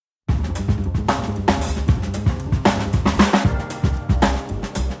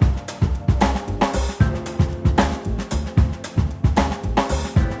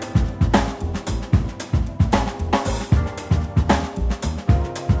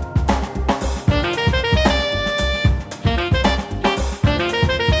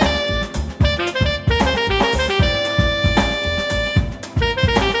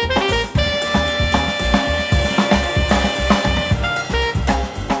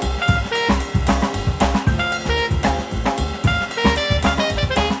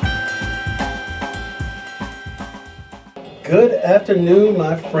Good afternoon,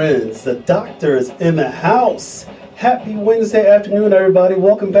 my friends. The doctor is in the house. Happy Wednesday afternoon, everybody.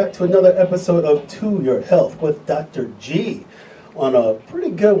 Welcome back to another episode of To Your Health with Dr. G on a pretty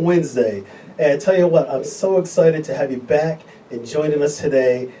good Wednesday. And I tell you what, I'm so excited to have you back and joining us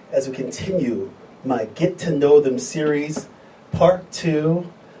today as we continue my Get to Know Them series, Part 2,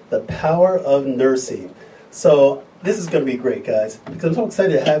 The Power of Nursing. So this is going to be great, guys, because I'm so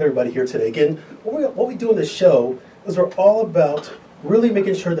excited to have everybody here today. Again, what we do in this show is we're all about really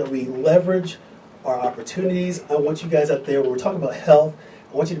making sure that we leverage our opportunities. I want you guys out there, when we're talking about health,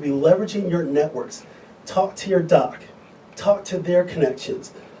 I want you to be leveraging your networks. Talk to your doc. Talk to their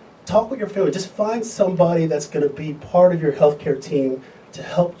connections. Talk with your family. Just find somebody that's going to be part of your healthcare team to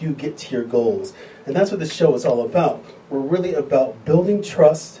help you get to your goals. And that's what this show is all about. We're really about building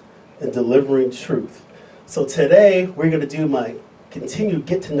trust and delivering truth. So today, we're going to do my continued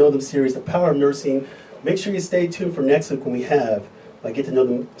Get to Know Them series, The Power of Nursing. Make sure you stay tuned for next week when we have my Get to Know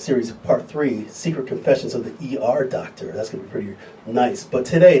Them series, Part 3, Secret Confessions of the ER Doctor. That's going to be pretty nice. But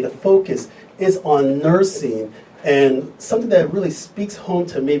today, the focus is on nursing, and something that really speaks home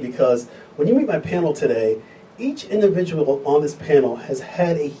to me, because when you meet my panel today, each individual on this panel has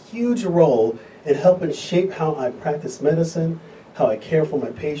had a huge role in helping shape how I practice medicine, how I care for my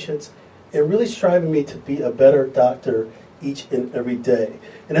patients, and really striving me to be a better doctor each and every day.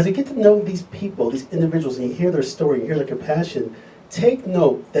 And as we get to know these people, these individuals, and you hear their story, you hear their compassion, take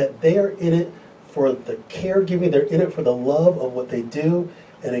note that they are in it for the caregiving, they're in it for the love of what they do.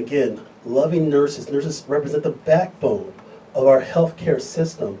 And again, loving nurses. Nurses represent the backbone of our healthcare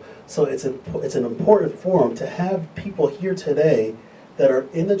system. So it's an important forum to have people here today that are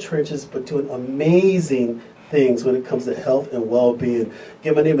in the trenches but doing amazing things when it comes to health and well-being.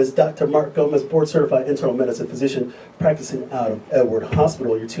 Again, my name is Dr. Mark Gomez, board-certified internal medicine physician practicing out of Edward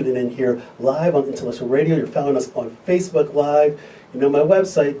Hospital. You're tuning in here live on Intellectual Radio. You're following us on Facebook Live. You know my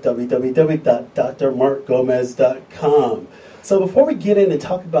website, www.drmarkgomez.com. So before we get in and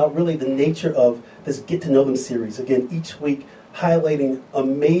talk about really the nature of this Get to Know Them series, again, each week highlighting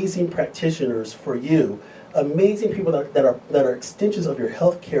amazing practitioners for you, amazing people that are extensions of your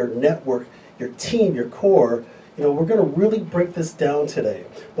healthcare network, your team, your core. You know, we're going to really break this down today.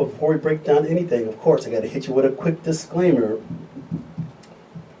 But before we break down anything, of course, I got to hit you with a quick disclaimer.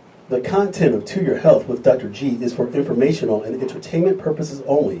 The content of To Your Health with Dr. G is for informational and entertainment purposes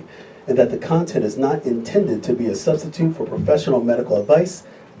only, and that the content is not intended to be a substitute for professional medical advice,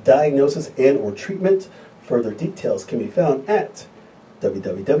 diagnosis, and or treatment. Further details can be found at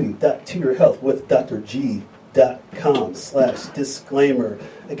www.toyourhealthwithdrg.com/disclaimer.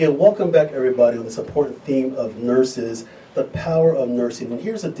 Again, welcome back, everybody, on this important theme of nurses, the power of nursing. And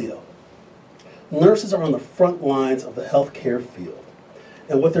here's the deal. Nurses are on the front lines of the healthcare field.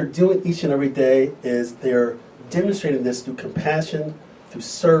 And what they're doing each and every day is they're demonstrating this through compassion, through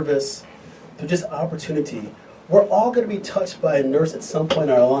service, through just opportunity. We're all going to be touched by a nurse at some point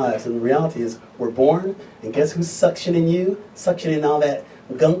in our lives. And the reality is we're born, and guess who's suctioning you? Suctioning all that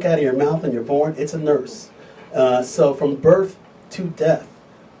gunk out of your mouth when you're born? It's a nurse. So from birth to death,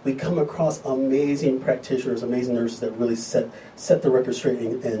 we come across amazing practitioners, amazing nurses that really set the record straight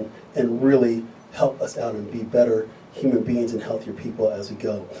and really help us out and be better human beings and healthier people as we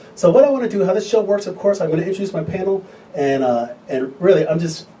go. So what I want to do, how this show works, of course, I'm going to introduce my panel, and really I'm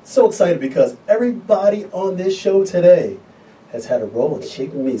just so excited because everybody on this show today has had a role in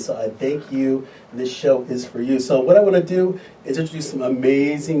shaping me. So I thank you. This show is for you. So what I want to do is introduce some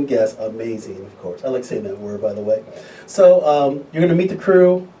amazing guests. Amazing, of course. I like saying that word, by the way. So you're going to meet the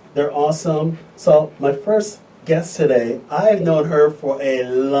crew. They're awesome. So my first guest today, I've known her for a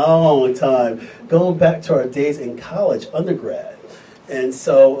long time, going back to our days in college, undergrad. And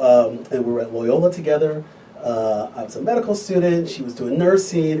so and we were at Loyola together. I was a medical student, she was doing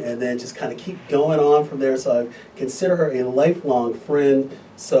nursing, and then just kind of keep going on from there. So I consider her a lifelong friend.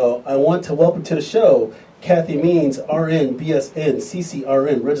 So I want to welcome to the show Kathy Means, RN, BSN,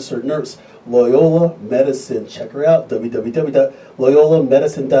 CCRN, registered nurse, Loyola Medicine. Check her out,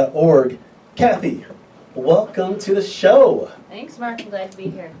 www.loyolamedicine.org. Kathy, welcome to the show. Thanks, Mark. I'm glad to be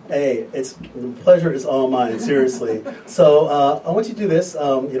here. Hey, the pleasure is all mine, seriously. So I want you to do this.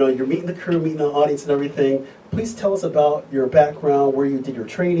 You're meeting the crew, meeting the audience and everything. Please tell us about your background, where you did your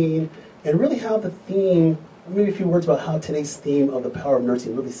training, and really how the theme, maybe a few words about how today's theme of the power of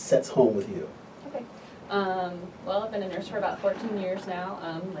nursing really sets home with you. Okay. Well, I've been a nurse for about 14 years now.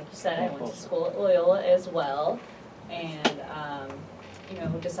 Like you said, I went to school at Loyola as well, and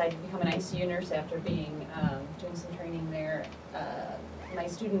decided to become an ICU nurse after doing some training there. My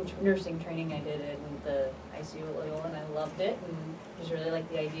student nursing training I did in the ICU at Loyola, and I loved it, and just really like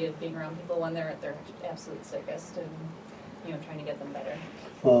the idea of being around people when they're at their absolute sickest. And trying to get them better.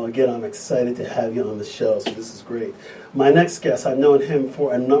 Well, again, I'm excited to have you on the show, so this is great. My next guest, I've known him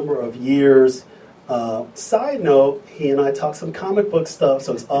for a number of years. Side note, he and I talk some comic book stuff,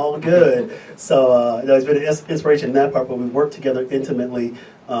 so it's all good. So he's been an inspiration in that part, but we work together intimately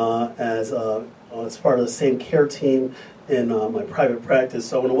as part of the same care team in my private practice.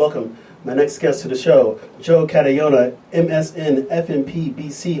 So I want to welcome my next guest to the show, Joe Catayona, MSN, FNP,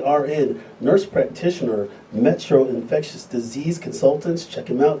 BC, RN, nurse practitioner, Metro Infectious Disease Consultants. Check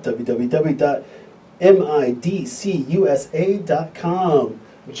him out, www.midcusa.com.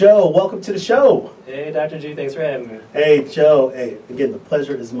 Joe, welcome to the show. Hey, Dr. G, thanks for having me. Hey, Joe. Hey, again, the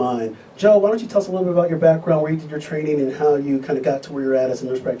pleasure is mine. Joe, why don't you tell us a little bit about your background, where you did your training, and how you kind of got to where you're at as a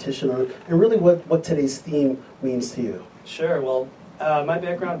nurse practitioner, and really what today's theme means to you. Sure. Well, my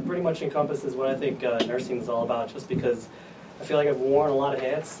background pretty much encompasses what I think nursing is all about, just because I feel like I've worn a lot of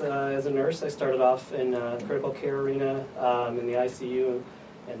hats as a nurse. I started off in critical care arena, in the ICU,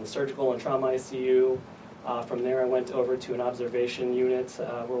 and the surgical and trauma ICU. From there, I went over to an observation unit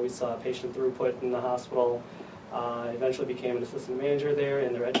where we saw patient throughput in the hospital. I eventually became an assistant manager there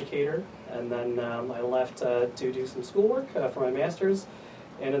and their educator. And then I left to do some schoolwork for my master's.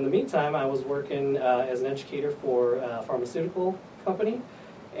 And in the meantime, I was working as an educator for a pharmaceutical company.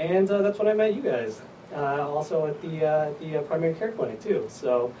 And that's when I met you guys, also at the primary care clinic, too.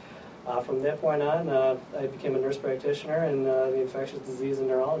 So from that point on, I became a nurse practitioner in the infectious disease and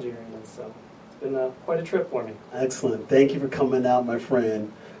neurology arena. So been quite a trip for me. Excellent. Thank you for coming out, my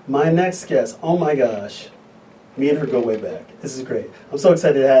friend. My next guest, oh my gosh, me and her go way back. This is great. I'm so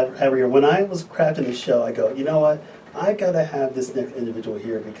excited to have her here. When I was crafting the show, I go, you know what? I got to have this next individual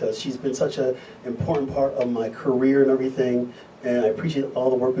here because she's been such an important part of my career and everything, and I appreciate all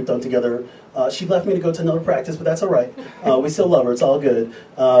the work we've done together. She left me to go to another practice, but that's all right. We still love her. It's all good.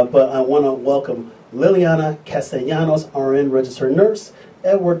 But I want to welcome Liliana Castellanos, RN, registered nurse,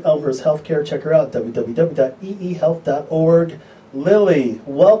 Edward Elmhurst Healthcare. Check her out, www.eehealth.org. Lily,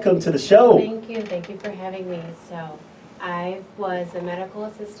 welcome to the show. Thank you. Thank you for having me. So I was a medical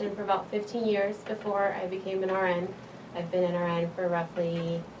assistant for about 15 years before I became an RN. I've been an RN for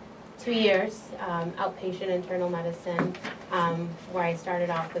roughly 2 years, outpatient internal medicine, where I started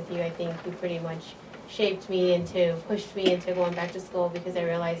off with you. I think you pretty much pushed me into going back to school because I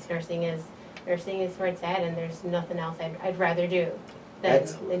realized nursing is where it's at, and there's nothing else I'd rather do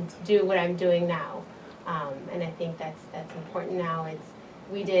than do what I'm doing now. And I think that's important now.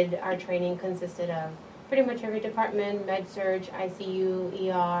 Our training consisted of pretty much every department: med surg, ICU,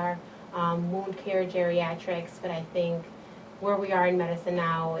 ER, wound care, geriatrics. But I think where we are in medicine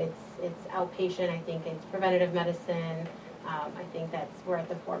now, it's outpatient. I think it's preventative medicine. I think we're at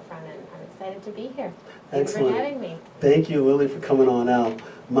the forefront, and I'm excited to be here. Thanks for having me. Thank you, Lily, for coming on out.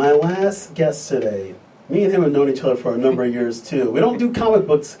 My last guest today, me and him have known each other for a number of years, too. We don't do comic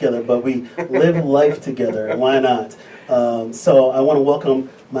books together, but we live life together, and why not? So I want to welcome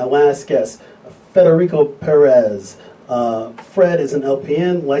my last guest, Federico Perez. Fred is an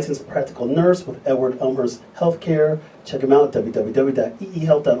LPN, licensed practical nurse with Edward Elmhurst Healthcare. Check him out,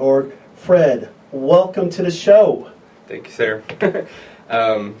 www.eehealth.org. Fred, welcome to the show. Thank you, sir.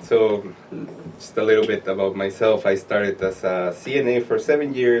 So just a little bit about myself. I started as a CNA for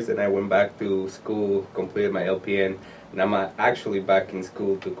 7 years, and I went back to school, completed my LPN, and I'm actually back in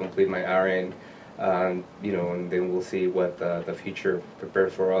school to complete my RN. And then we'll see what the future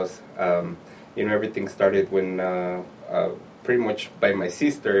prepares for us. Everything started when pretty much by my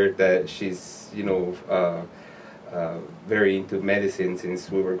sister, that she's very into medicine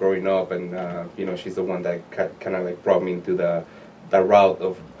since we were growing up, and she's the one that kind of like brought me into the route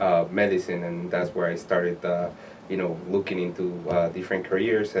of medicine, and that's where I started looking into different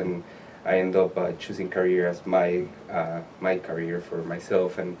careers, and I ended up choosing career as my career for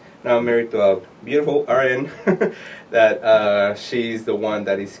myself. And now I'm married to a beautiful RN that she's the one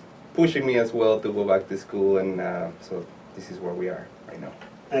that is pushing me as well to go back to school, and so this is where we are right now.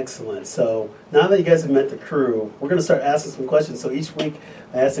 Excellent. So now that you guys have met the crew, we're going to start asking some questions. So each week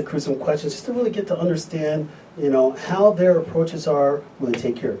I ask the crew some questions just to really get to understand, how their approaches are when they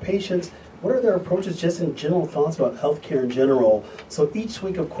take care of patients. What are their approaches just in general thoughts about healthcare in general? So each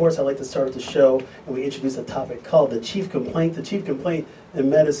week, of course, I like to start the show and we introduce a topic called the chief complaint. The chief complaint in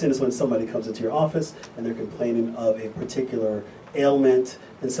medicine is when somebody comes into your office and they're complaining of a particular ailment.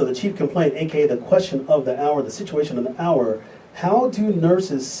 And so the chief complaint, aka the question of the hour, the situation of the hour: how do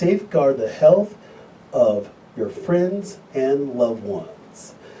nurses safeguard the health of your friends and loved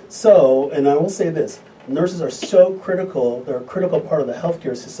ones? So, and I will say this, nurses are so critical. They're a critical part of the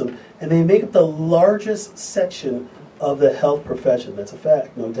healthcare system, and they make up the largest section of the health profession. That's a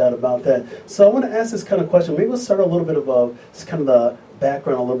fact, no doubt about that. So I want to ask this kind of question. Maybe we'll start a little bit above, just kind of the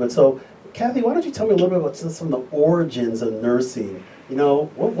background a little bit. So, Kathy, why don't you tell me a little bit about some of the origins of nursing? You know,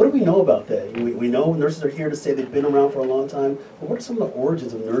 what do we know about that? We know nurses are here to stay. They've been around for a long time. But what are some of the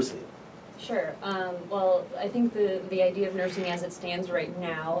origins of nursing? Sure. Well, I think the idea of nursing as it stands right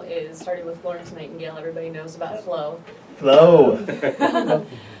now is started with Florence Nightingale. Everybody knows about Flo. Flo.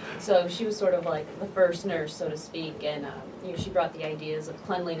 So she was sort of like the first nurse, so to speak, and she brought the ideas of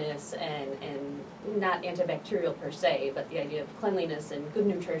cleanliness and not antibacterial per se, but the idea of cleanliness and good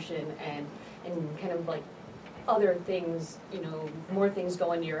nutrition and kind of like other things, more things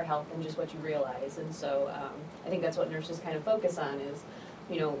go into your health than just what you realize. And so I think that's what nurses kind of focus on is,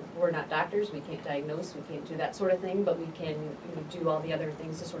 we're not doctors, we can't diagnose, we can't do that sort of thing, but we can do all the other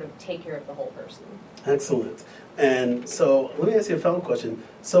things to sort of take care of the whole person. Excellent. And so let me ask you a final question.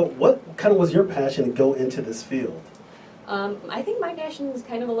 So what kind of was your passion to go into this field? I think my passion is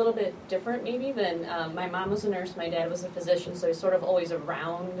kind of a little bit different maybe than, my mom was a nurse, my dad was a physician, so he's sort of always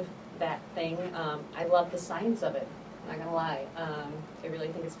around that thing. I love the science of it, not gonna lie. I really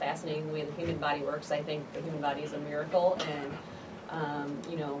think it's fascinating the way the human body works. I think the human body is a miracle, and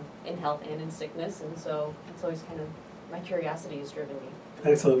in health and in sickness, and so it's always kind of, my curiosity has driven me.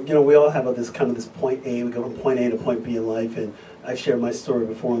 Excellent. We all have this point A. We go from point A to point B in life, and I've shared my story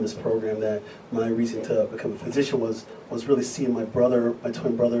before on this program that my reason to become a physician was really seeing my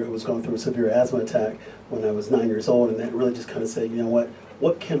twin brother, who was going through a severe asthma attack when I was 9 years old, and that really just kind of said,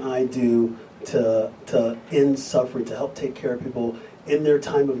 what can I do to end suffering, to help take care of people in their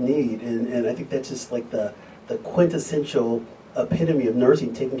time of need, and I think that's just like the quintessential epitome of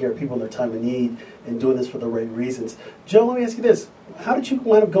nursing, taking care of people in their time of need and doing this for the right reasons. Joe, let me ask you this. How did you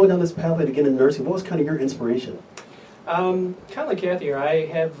wind up going down this pathway to get into nursing? What was kind of your inspiration? Kind of like Kathy here. I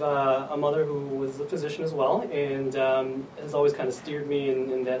have a mother who was a physician as well, and has always kind of steered me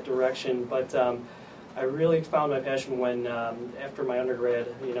in that direction. But I really found my passion when, after my undergrad,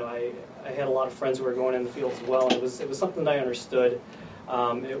 I had a lot of friends who were going in the field as well, and it was something that I understood.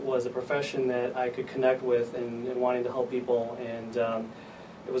 It was a profession that I could connect with and wanting to help people, and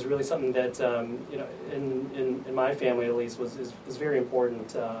it was really something that in my family at least was very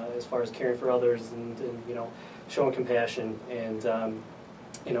important as far as caring for others and showing compassion, and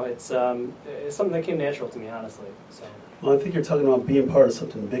it's something that came natural to me, honestly. So. Well, I think you're talking about being part of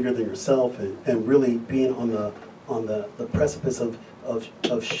something bigger than yourself, and really being on the precipice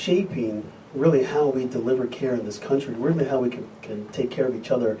of shaping really how we deliver care in this country, really how we can take care of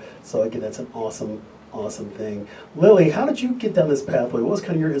each other. So again, that's an awesome thing. Lily, how did you get down this pathway? What was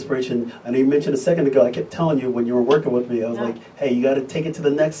kind of your inspiration? I know you mentioned a second ago, I kept telling you when you were working with me, I was like, hey, you got to take it to the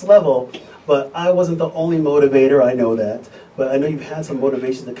next level. But I wasn't the only motivator, I know that. But I know you've had some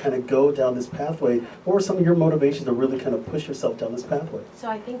motivation to kind of go down this pathway. What were some of your motivations to really kind of push yourself down this pathway? So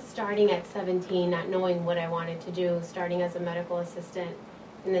I think starting at 17, not knowing what I wanted to do, starting as a medical assistant,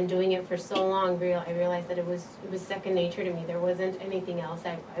 and then doing it for so long, I realized that it was second nature to me. There wasn't anything else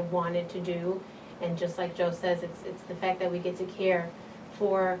I wanted to do. And just like Joe says, it's the fact that we get to care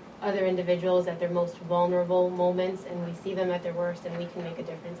for other individuals at their most vulnerable moments, and we see them at their worst, and we can make a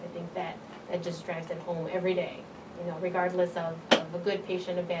difference. I think that just drives it home every day, regardless of a good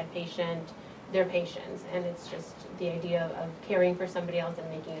patient, a bad patient, their patients. And it's just the idea of caring for somebody else and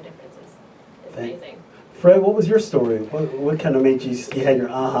making a difference is amazing. Fred, what was your story? What kind of made you had your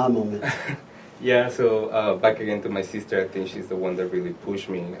aha moment? Yeah, so back again to my sister, I think she's the one that really pushed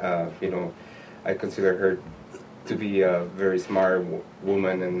me. I consider her to be a very smart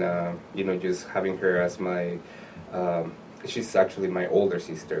woman, and just having her as my, she's actually my older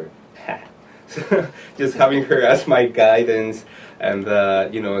sister. So just having her as my guidance, and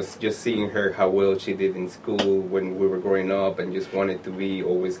just seeing her how well she did in school when we were growing up, and just wanted to be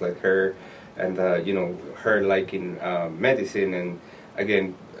always like her, and her liking medicine, and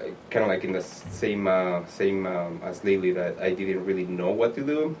again, kind of like in the same as Lily, that I didn't really know what to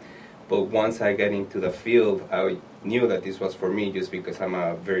do. But once I got into the field, I knew that this was for me just because I'm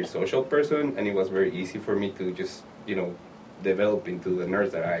a very social person, and it was very easy for me to just, develop into the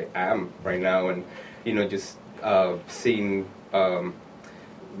nurse that I am right now. And, just seeing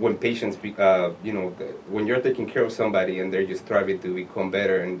when patients, when you're taking care of somebody and they're just striving to become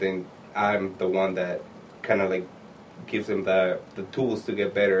better, and then I'm the one that kind of like gives them the tools to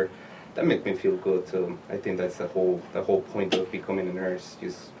get better. That makes me feel good. So I think that's the whole point of becoming a nurse.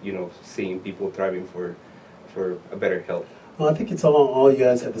 Just seeing people thriving for a better health. Well, I think it's all you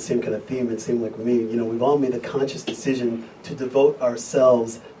guys have the same kind of theme. It seemed like me. We've all made the conscious decision to devote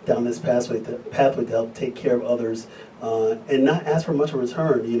ourselves down this pathway to help take care of others and not ask for much in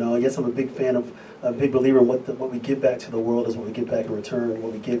return. You know, I guess I'm a big fan of, a big believer in what we give back to the world is what we get back in return.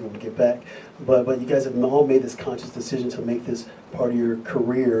 What we give, what we get back. But you guys have all made this conscious decision to make this part of your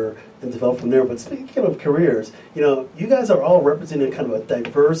career and develop from there. But speaking of careers, you know, you guys are all representing kind of a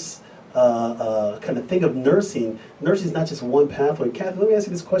diverse kind of thing of nursing. Nursing is not just one pathway. Kathy, let me ask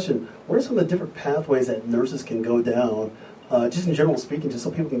you this question. What are some of the different pathways that nurses can go down, just in general speaking, just so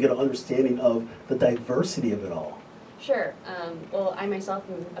people can get an understanding of the diversity of it all? Sure. Well, I myself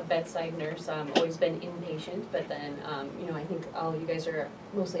am a bedside nurse. Always been inpatient, but then, you know, I think all you guys are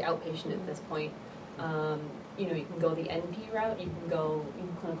mostly outpatient at this point. You know, you can go the NP route, you can go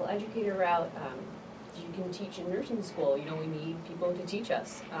clinical educator route, you can teach in nursing school. You know, we need people to teach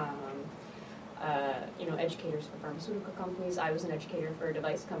us. You know, educators for pharmaceutical companies. I was an educator for a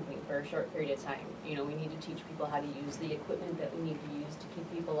device company for a short period of time. You know, we need to teach people how to use the equipment that we need to use to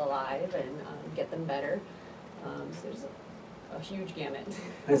keep people alive and get them better. So there's a huge gamut.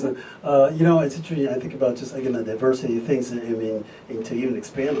 You know, it's interesting. I think about just, again, the diversity of things. I mean, and to even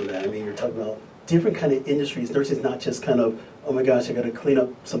expand on that, I mean, you're talking about different kind of industries. Nursing is not just kind of, oh my gosh, I got to clean up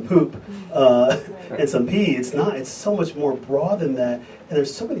some poop and some pee. It's not. It's so much more broad than that. And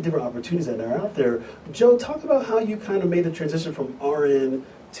there's so many different opportunities that are out there. Joe, talk about how you kind of made the transition from RN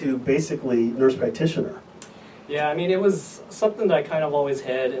to basically nurse practitioner. Yeah, I mean, it was something that I kind of always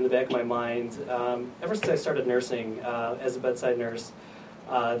had in the back of my mind ever since I started nursing as a bedside nurse.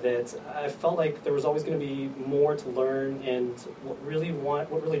 That I felt like there was always going to be more to learn, and what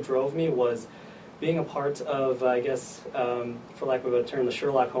really drove me was being a part of, I guess, for lack of a term, the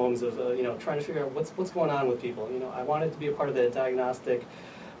Sherlock Holmes of you know, trying to figure out what's going on with people. You know, I wanted to be a part of the diagnostic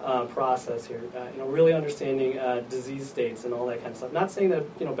process here. You know, really understanding disease states and all that kind of stuff. Not saying that,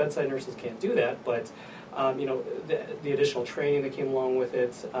 you know, bedside nurses can't do that, but you know, the additional training that came along with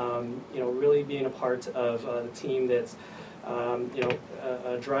it. You know, really being a part of the team that's you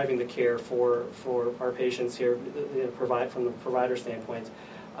know, driving the care for our patients here, you know, from the provider standpoint.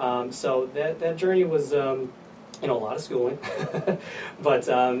 So that journey was, you know, a lot of schooling, but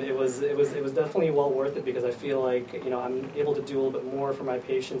it was definitely well worth it, because I feel like, you know, I'm able to do a little bit more for my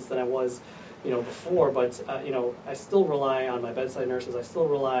patients than I was, you know, before. But you know, I still rely on my bedside nurses. I still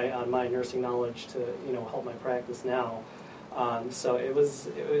rely on my nursing knowledge to, you know, help my practice now. So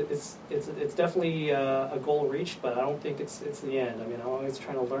it's definitely a goal reached, but I don't think it's the end. I mean, I'm always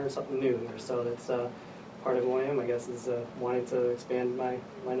trying to learn something new here, so that's part of who I am, I guess, is wanting to expand my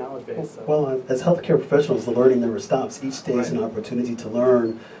knowledge base. So. Well, as healthcare professionals, the learning never stops. Each day is an opportunity to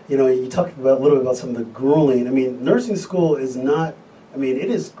learn. You know, you talked about a little bit about some of the grueling. I mean, nursing school is not. I mean,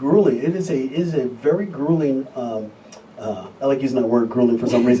 it is grueling. It is a very grueling. I like using that word grueling for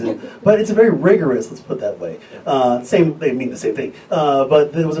some reason, but it's a very rigorous. Let's put it that way. They mean the same thing.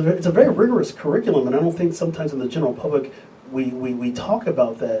 But it's a very rigorous curriculum, and I don't think sometimes in the general public we talk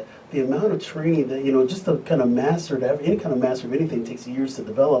about that. The amount of training that, you know, just to kind of master any kind of master of anything takes years to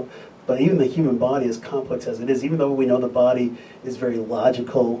develop. But even the human body, as complex as it is, even though we know the body is very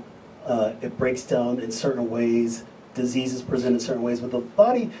logical, it breaks down in certain ways. Diseases present in certain ways, but the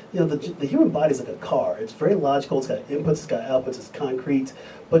body, you know, the human body is like a car. It's very logical. It's got inputs, it's got outputs, it's concrete.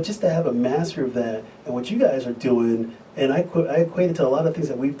 But just to have a mastery of that, and what you guys are doing, and I equate it to a lot of things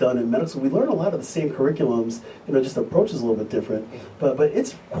that we've done in medical school. We learn a lot of the same curriculums, you know, just the approach is a little bit different, but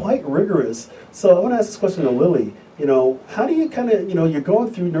it's quite rigorous. So I want to ask this question to Lily. You know, how do you kind of, you know, you're going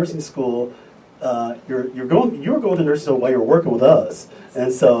through nursing school. You were going to nursing school while you were working with us,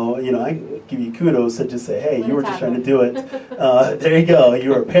 and so, you know, I give you kudos to just say, hey, you were just trying to do it. There you go.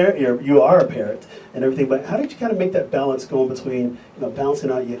 You're a parent. You are a parent and everything. But how did you kind of make that balance going between, you know,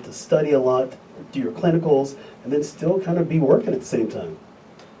 balancing out? You have to study a lot, do your clinicals, and then still kind of be working at the same time.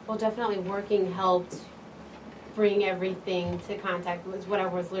 Well, definitely working helped bring everything to contact with what I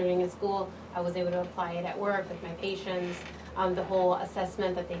was learning in school. I was able to apply it at work with my patients. The whole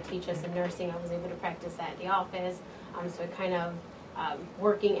assessment that they teach us in nursing, I was able to practice that at the office. So it kind of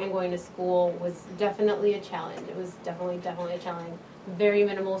working and going to school was definitely a challenge. It was definitely a challenge. Very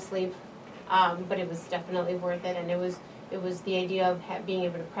minimal sleep, but it was definitely worth it. And it was the idea of being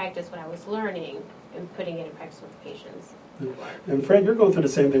able to practice what I was learning and putting it in practice with patients. And Fred, you're going through the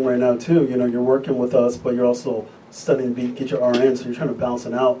same thing right now too. You know, you're working with us, but you're also studying to get your RN, so you're trying to balance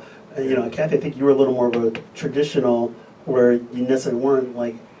it out. And, you know, Kathy, I think you were a little more of a traditional, where you necessarily weren't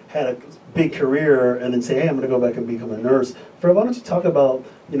like had a big career and then say, hey, I'm going to go back and become a nurse. Fred, why don't you talk about,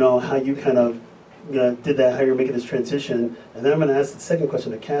 you know, how you kind of, you know, did that, how you're making this transition, and then I'm going to ask the second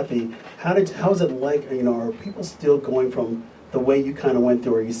question to Kathy. How is it like? You know, are people still going from the way you kind of went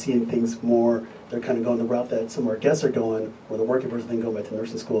through? Are you seeing things more, they're kind of going the route that some of our guests are going, or the working person then go back to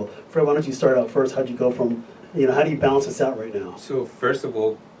nursing school? Fred, why don't you start out first? How'd you go from, how do you balance this out right now? So first of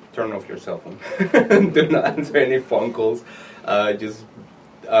all, turn off your cell phone. Do not answer any phone calls. Just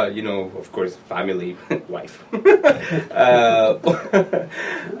of course, family, wife. But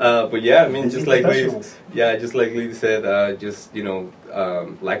yeah, I mean, just like Lee said,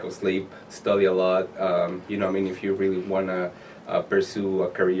 lack of sleep, study a lot. If you really want to pursue a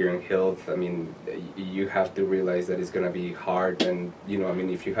career in health, I mean, you have to realize that it's going to be hard. And,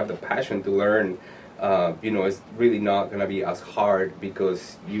 if you have the passion to learn, it's really not going to be as hard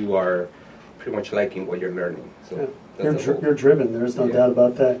because you are pretty much liking what you're learning. So. Yeah. You're driven. There's no doubt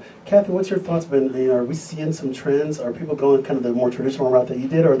about that. Kathy, what's your thoughts been? Are we seeing some trends? Are people going kind of the more traditional route that you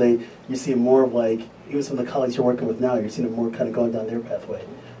did, or you see more of like even some of the colleagues you're working with now? You're seeing it more kind of going down their pathway.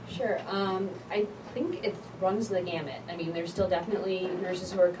 Sure. I think it runs the gamut. I mean, there's still definitely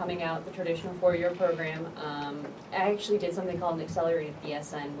nurses who are coming out the traditional 4-year program. I actually did something called an accelerated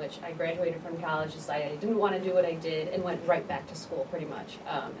BSN, which I graduated from college, decided I didn't want to do what I did, and went right back to school pretty much.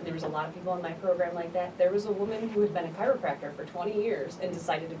 And there was a lot of people in my program like that. There was a woman who had been a chiropractor for 20 years and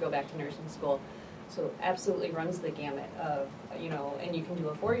decided to go back to nursing school. So absolutely runs the gamut of, and you can do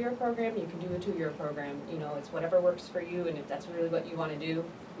a 4-year program, you can do a 2-year program. It's whatever works for you, and if that's really what you want to do,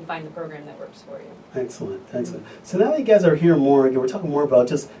 you find the program that works for you. Excellent. So now that you guys are here more, we're talking more about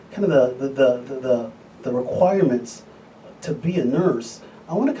just kind of the requirements to be a nurse.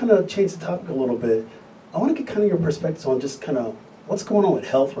 I want to kind of change the topic a little bit. I want to get kind of your perspectives on just kind of what's going on with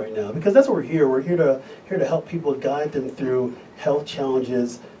health right now, because that's what we're here. We're here to help people, guide them through health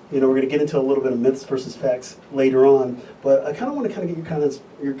challenges. We're going to get into a little bit of myths versus facts later on, but I kind of want to get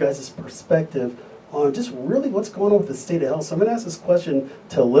your guys' perspective on just really what's going on with the state of health. So I'm going to ask this question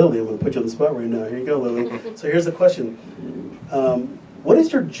to Lily. I'm going to put you on the spot right now. Here you go, Lily. So here's the question. What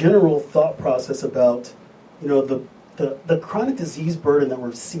is your general thought process about, the chronic disease burden that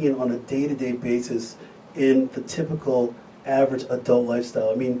we're seeing on a day-to-day basis in the typical average adult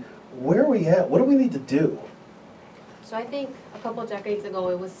lifestyle? I mean, where are we at? What do we need to do? So I think a couple decades ago,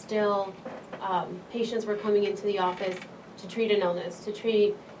 it was still patients were coming into the office to treat an illness, to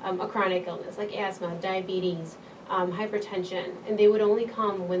treat a chronic illness like asthma, diabetes, hypertension, and they would only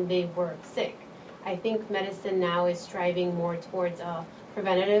come when they were sick. I think medicine now is striving more towards a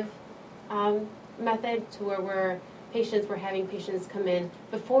preventative method, to where we're having patients come in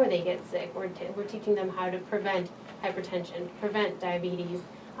before they get sick. We're teaching them how to prevent hypertension, prevent diabetes,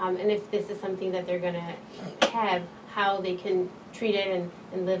 and if this is something that they're going to have, how they can treat it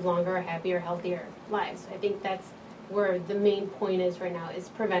and live longer, happier, healthier lives. I think that's where the main point is right now, is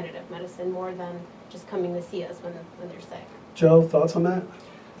preventative medicine more than just coming to see us when they're sick. Joe, thoughts on that?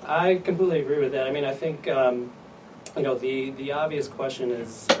 I completely agree with that. I mean, I think, the obvious question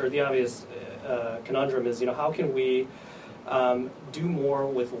is, or the obvious conundrum is, how can we do more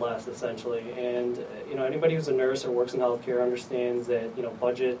with less, essentially? And, anybody who's a nurse or works in healthcare understands that,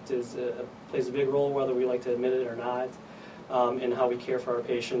 budget plays a big role, whether we like to admit it or not, in how we care for our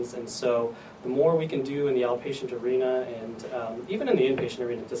patients. And so the more we can do in the outpatient arena and even in the inpatient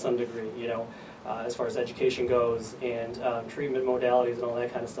arena to some degree, as far as education goes and treatment modalities and all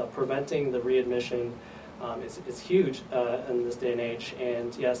that kind of stuff, preventing the readmission is huge in this day and age.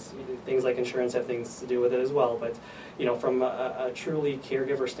 And yes, things like insurance have things to do with it as well. But from a truly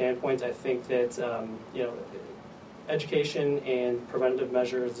caregiver standpoint, I think that education and preventative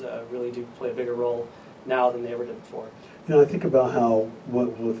measures really do play a bigger role now than they ever did before. I think about how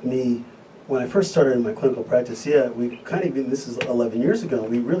with me, when I first started in my clinical practice, we kind of, this is 11 years ago,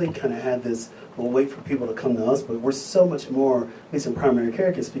 we really kind of had this, we'll wait for people to come to us, but we're so much more, at least in primary care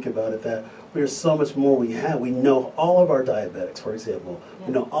I can speak about it, that we are so much more we have. We know all of our diabetics, for example. Yeah.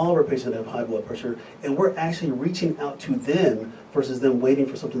 We know all of our patients that have high blood pressure, and we're actually reaching out to them versus them waiting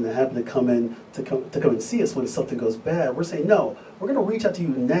for something to happen to come and see us when something goes bad. We're saying, no, we're going to reach out to you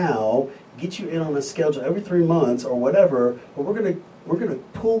now, get you in on a schedule every 3 months or whatever, but we're going to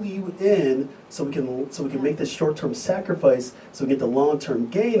pull you in so we can make this short-term sacrifice so we get the long-term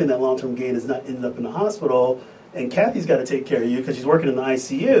gain, and that long-term gain is not ending up in the hospital. And Kathy's got to take care of you because she's working in the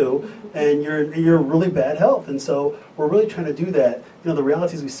ICU, and you're in really bad health. And so we're really trying to do that. The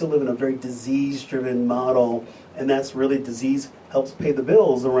reality is we still live in a very disease-driven model, and that's really disease helps pay the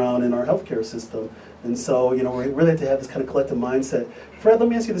bills around in our healthcare system. And so, we really have to have this kind of collective mindset. Fred, let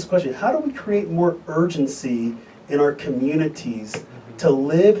me ask you this question. How do we create more urgency in our communities to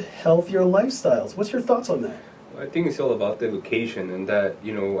live healthier lifestyles? What's your thoughts on that? I think it's all about the education, and that,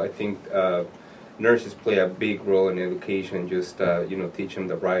 I think nurses play a big role in education, just, teach them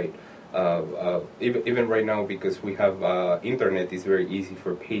the right even right now, because we have internet, it's very easy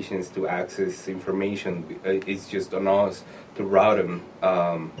for patients to access information. It's just on us to route them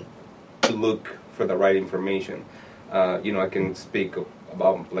to look for the right information. I can speak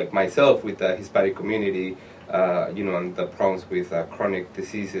about like myself with the Hispanic community, and the problems with chronic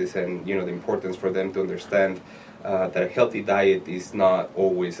diseases, and the importance for them to understand that a healthy diet is not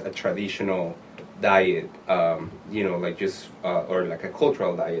always a traditional diet, like just or like a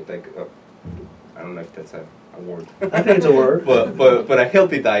cultural diet, like I don't know if that's a word. I think it's a word, but a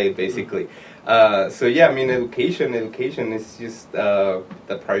healthy diet basically. So yeah, I mean, education is just the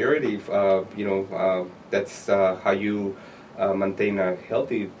priority. That's how you maintain a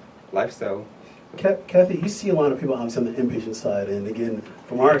healthy lifestyle. Kathy, you see a lot of people obviously on the inpatient side, and again,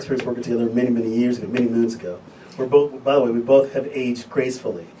 from our experience working together many years ago, many moons ago, we're both, by the way, we both have aged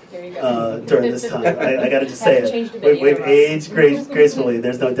gracefully. There you go. During this time, I got to just say Haven't changed a it. bit We've either of us. aged gracefully.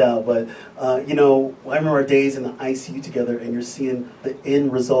 There's no doubt. But I remember our days in the ICU together, and you're seeing the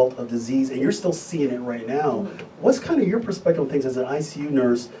end result of disease, and you're still seeing it right now. What's kind of your perspective on things as an ICU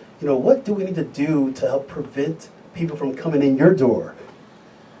nurse? What do we need to do to help prevent people from coming in your door?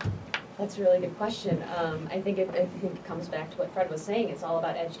 That's a really good question. I think it comes back to what Fred was saying. It's all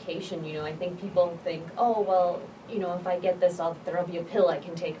about education. I think people think, oh, well, if I get this, there'll be a pill I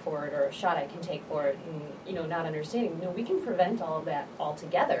can take for it or a shot I can take for it, and not understanding. We can prevent all of that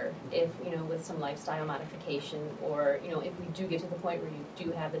altogether if with some lifestyle modification, or if we do get to the point where you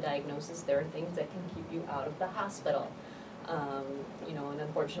do have the diagnosis, there are things that can keep you out of the hospital. And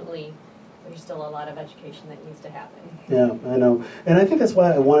unfortunately, there's still a lot of education that needs to happen. Yeah, I know. And I think that's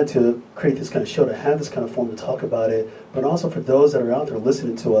why I wanted to create this kind of show, to have this kind of forum to talk about it, but also for those that are out there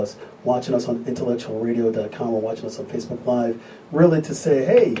listening to us, watching us on intellectualradio.com or watching us on Facebook Live, really to say,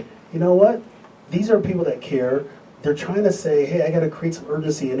 hey, you know what? These are people that care. They're trying to say, hey, I got to create some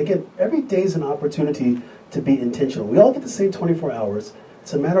urgency. And again, every day is an opportunity to be intentional. We all get the same 24 hours.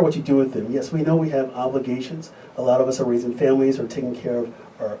 It's a matter of what you do with them. Yes, we know we have obligations. A lot of us are raising families or taking care of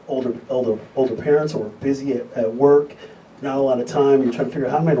our older parents, or we're busy at work, not a lot of time. You're trying to figure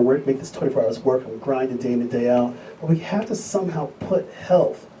out how am I going to make this 24 hours work, and grinding day in and day out. But we have to somehow put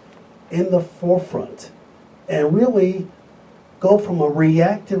health in the forefront and really go from a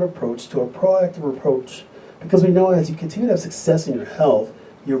reactive approach to a proactive approach, because we know as you continue to have success in your health,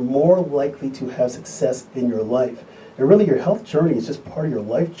 you're more likely to have success in your life. And really, your health journey is just part of your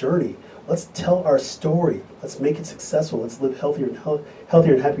life journey. Let's tell our story. Let's make it successful. Let's live healthier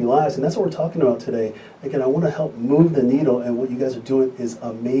and happy lives. And that's what we're talking about today. Again, I want to help move the needle, and what you guys are doing is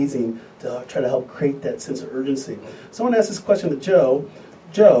amazing to try to help create that sense of urgency. So I want to ask this question to Joe.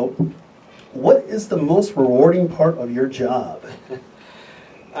 Joe, what is the most rewarding part of your job?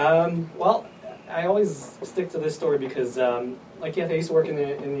 Well, I always stick to this story because, like Kathy, I used to work in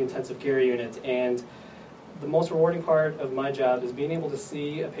the intensive care unit, and the most rewarding part of my job is being able to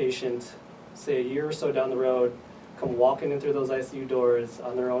see a patient, say a year or so down the road, come walking in through those ICU doors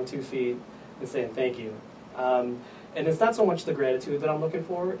on their own 2 feet and saying thank you. And it's not so much the gratitude that I'm looking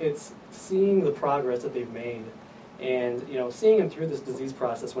for, it's seeing the progress that they've made, and seeing them through this disease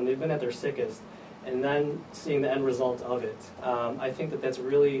process when they've been at their sickest, and then seeing the end result of it. I think that that's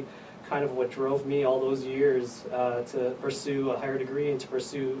really kind of what drove me all those years to pursue a higher degree and to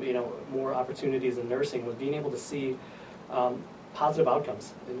pursue more opportunities in nursing, was being able to see positive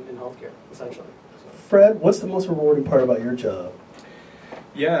outcomes in healthcare, essentially. Fred, what's the most rewarding part about your job?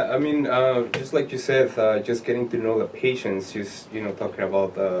 Yeah, I mean, just like you said, just getting to know the patients, just talking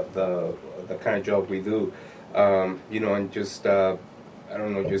about the kind of job we do, and just I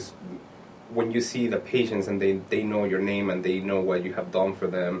don't know, just when you see the patients and they know your name and they know what you have done for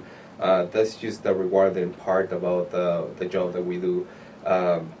them. That's just the rewarding part about the job that we do.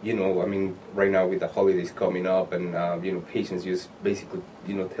 I mean, right now with the holidays coming up, and patients just basically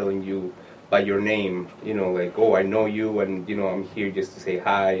telling you by your name, like, oh, I know you, and I'm here just to say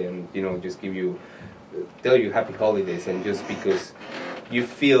hi, and just tell you happy holidays, and just because you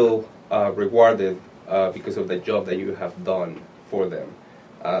feel rewarded because of the job that you have done for them.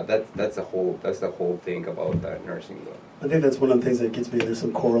 That's the whole thing about nursing, though. I think that's one of the things that gets me. There's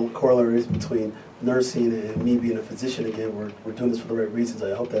some corollaries between nursing and me being a physician. Again, we're doing this for the right reasons.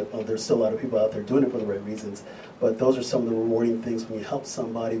 I hope that there's still a lot of people out there doing it for the right reasons. But those are some of the rewarding things when you help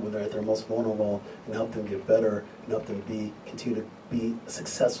somebody when they're at their most vulnerable and help them get better and help them continue to be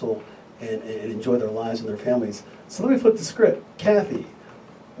successful and enjoy their lives and their families. So let me flip the script. Kathy,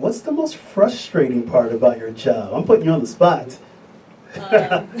 what's the most frustrating part about your job? I'm putting you on the spot.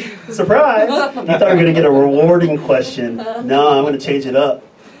 Surprise! You thought you were going to get a rewarding question. No, I'm going to change it up.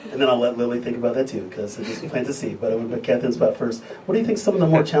 And then I'll let Lily think about that too, because it's just plant to see. But I'm going to put Kathy on the spot first. What do you think some of the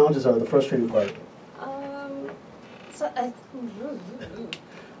more challenges are, the frustrating part? There's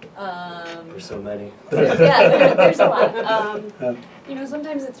so many. There's a lot.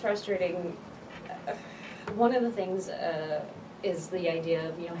 Sometimes it's frustrating. One of the things is the idea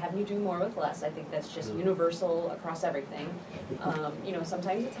of, having you do more with less. I think that's just universal across everything.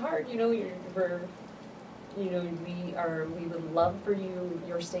 Sometimes it's hard. We would love for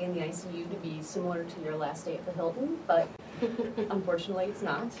your stay in the ICU to be similar to your last stay at the Hilton, but unfortunately it's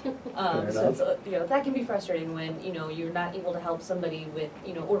not. So it's, that can be frustrating when, you're not able to help somebody with,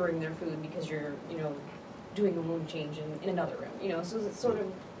 ordering their food because you're, doing a wound change in another room, so it's sort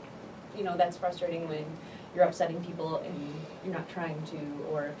of, that's frustrating when you're upsetting people and you're not trying to,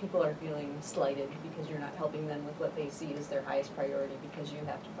 or if people are feeling slighted because you're not helping them with what they see as their highest priority because you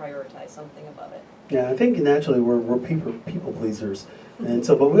have to prioritize something above it. Yeah, I think naturally we're people pleasers, and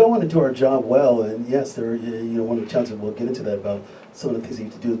so, but we all want to do our job well. And yes, there, one of the challenges, we'll get into that, about some of the things that you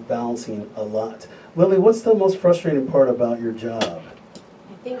have to do is balancing a lot. Lily, what's the most frustrating part about your job?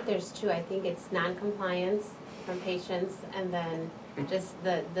 I think there's two. I think it's non-compliance from patients, and then just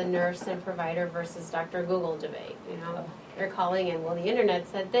the nurse and provider versus Dr. Google debate. They're calling in, well, the internet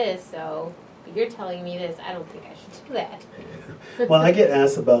said this, so you're telling me this. I don't think I should do that. Well, I get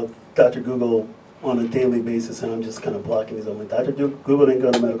asked about Dr. Google on a daily basis, and I'm just kind of blocking these. I'm like, Dr. Google didn't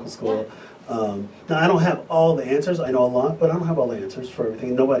go to medical school. Now, I don't have all the answers. I know a lot, but I don't have all the answers for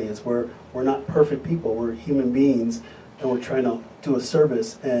everything. Nobody is. We're not perfect people. We're human beings, and we're trying to do a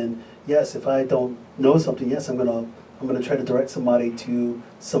service. And yes, if I don't know something, yes, I'm gonna try to direct somebody to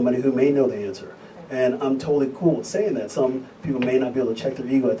somebody who may know the answer. And I'm totally cool with saying that. Some people may not be able to check their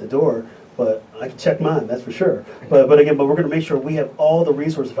ego at the door, but I can check mine, that's for sure. But we're going to make sure we have all the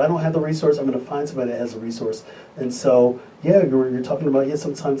resources. If I don't have the resource, I'm going to find somebody that has the resource. And so, you're talking about,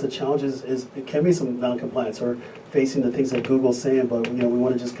 sometimes the challenges it can be some non-compliance or facing the things that Google's saying, but we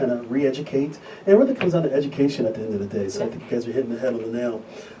want to just kind of re-educate. And it really comes down to education at the end of the day. So I think you guys are hitting the head on the nail.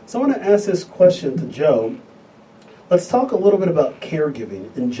 So I want to ask this question to Joe. Let's talk a little bit about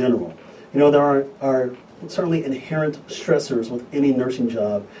caregiving in general. There are certainly inherent stressors with any nursing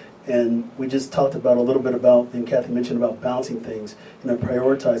job, and we just talked about a little bit about, and Kathy mentioned about balancing things,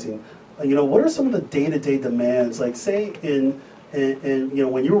 prioritizing. What are some of the day-to-day demands? Like, say in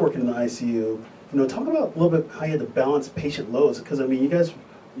when you were working in the ICU, talk about a little bit how you had to balance patient loads, because you guys,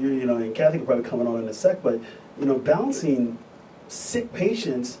 and Kathy will probably comment on it in a sec, but balancing sick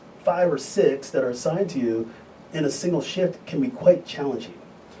patients, 5 or 6 that are assigned to you in a single shift can be quite challenging.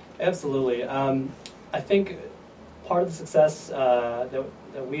 Absolutely. I think part of the success that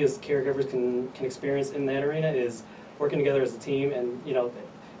we as caregivers can experience in that arena is working together as a team. And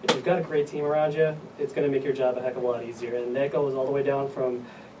if you've got a great team around you, it's going to make your job a heck of a lot easier. And that goes all the way down from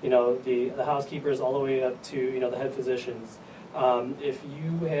the housekeepers all the way up to the head physicians. If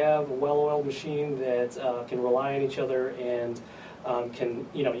you have a well-oiled machine that can rely on each other and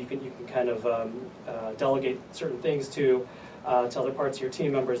you can kind of delegate certain things to other parts of your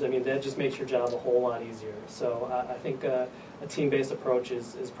team members, that just makes your job a whole lot easier. So I think a team-based approach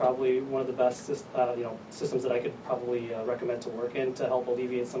is probably one of the best systems that I could probably recommend to work in to help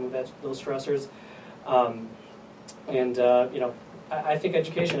alleviate some of those stressors. I think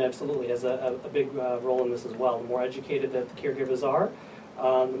education absolutely has a big role in this as well. The more educated that the caregivers are,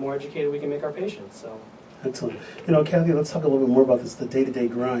 the more educated we can make our patients. So. Excellent. Kathy, let's talk a little bit more about this, the day-to-day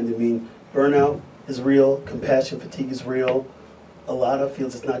grind. Burnout is real, compassion fatigue is real. A lot of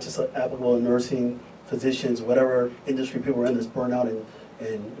fields, it's not just applicable in nursing, physicians, whatever industry people are in, there's burnout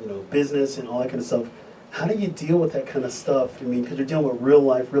and business and all that kind of stuff. How do you deal with that kind of stuff? Because you're dealing with real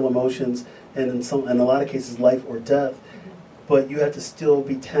life, real emotions, and in a lot of cases, life or death. But you have to still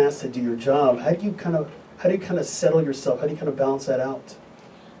be tasked to do your job. How do you kind of settle yourself? How do you kind of balance that out?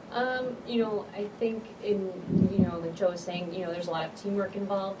 I think like Joe was saying, there's a lot of teamwork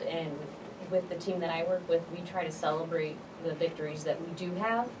involved, and with the team that I work with, we try to celebrate the victories that we do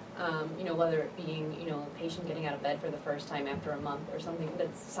have. Whether it being, a patient getting out of bed for the first time after a month or something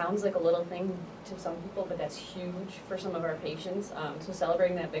that sounds like a little thing to some people, but that's huge for some of our patients. So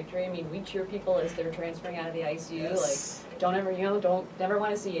celebrating that victory, we cheer people as they're transferring out of the ICU, Yes. like, don't never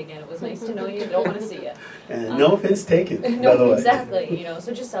want to see you again. It was nice to know you, don't want to see you. And no offense taken, no, by the way. Exactly,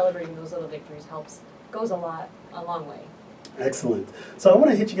 so just celebrating those little victories goes a long way. Excellent. So I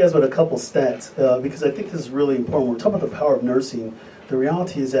want to hit you guys with a couple stats because I think this is really important. We're talking about the power of nursing. The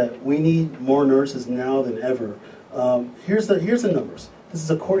reality is that we need more nurses now than ever. Here's the numbers. This is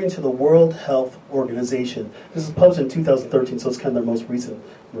according to the World Health Organization. This is published in 2013, so it's kind of their most recent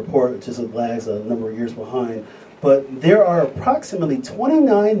report, which just lags a number of years behind. But there are approximately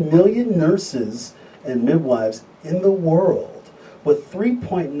 29 million nurses and midwives in the world, with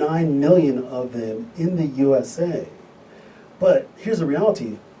 3.9 million of them in the USA. But here's the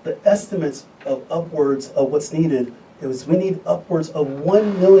reality. The estimates of upwards of what's needed is we need upwards of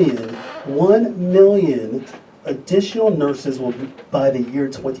 1 million additional nurses will be by the year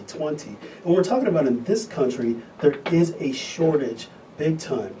 2020. And we're talking about in this country, there is a shortage big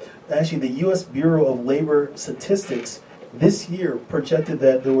time. Actually, the U.S. Bureau of Labor Statistics this year projected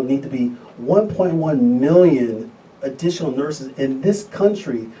that there will need to be 1.1 million additional nurses in this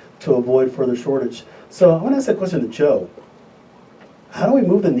country to avoid further shortage. So I want to ask that question to Joe. How do we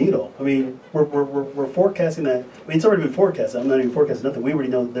move the needle? I mean, we're forecasting that. I mean, it's already been forecasted. I'm not even forecasting nothing. We already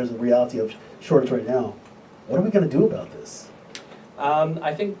know that there's a reality of shortage right now. What are we going to do about this?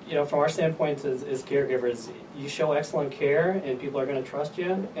 I think, from our standpoint as caregivers, you show excellent care and people are going to trust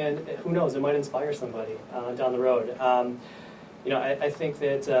you, and who knows, it might inspire somebody down the road. I think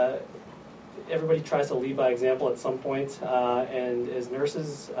that everybody tries to lead by example at some point, and as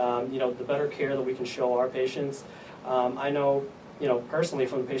nurses, the better care that we can show our patients. I know, personally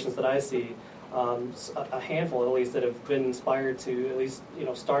from the patients that I see, a handful at least that have been inspired to at least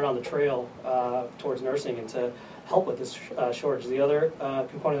start on the trail towards nursing and to help with this shortage. The other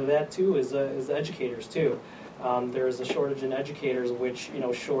component of that too is the educators too. There is a shortage in educators, which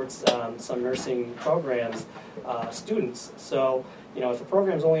shorts some nursing programs students. So if a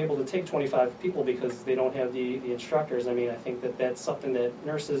program is only able to take 25 people because they don't have the instructors, I mean, I think that that's something that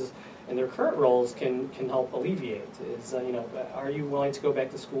nurses in their current roles can help alleviate. Is are you willing to go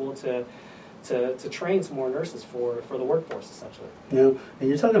back to school to train some more nurses for the workforce, essentially? Yeah, and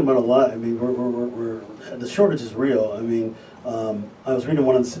you're talking about a lot. I mean, we're the shortage is real. I mean, I was reading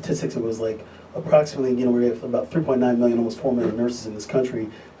one of the statistics. It was like approximately, we have about 3.9 million, almost 4 million nurses in this country,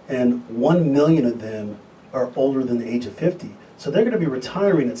 and 1 million of them are older than the age of 50. So they're going to be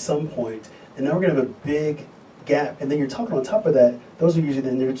retiring at some point, and now we're going to have a big gap. And then you're talking on top of that, those are usually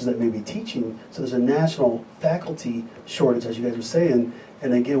the individuals that may be teaching. So there's a national faculty shortage, as you guys are saying.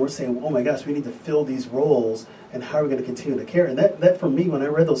 And again, we're saying, oh my gosh, we need to fill these roles, and how are we going to continue to care? And that for me, when I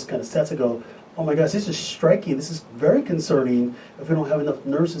read those kind of stats, I go, oh my gosh, this is striking. This is very concerning if we don't have enough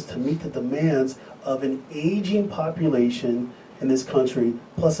nurses to meet the demands of an aging population in this country,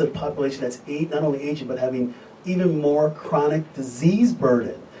 plus a population that's not only aging, but having even more chronic disease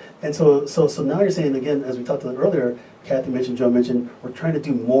burden. And so now you're saying, again, as we talked about earlier, Kathy mentioned, Joe mentioned, we're trying to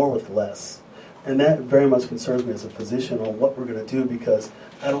do more with less. And that very much concerns me as a physician on what we're going to do, because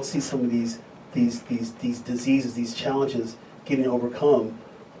I don't see some of these diseases, these challenges getting overcome.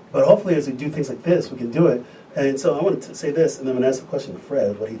 But hopefully as we do things like this, we can do it. And so I wanted to say this, and then I'm going to ask a question to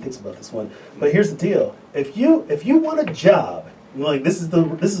Fred, what he thinks about this one. But here's the deal. If you want a job, like this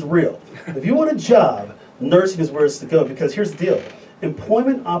is real. If you want a job, nursing is where it's to go, because here's the deal.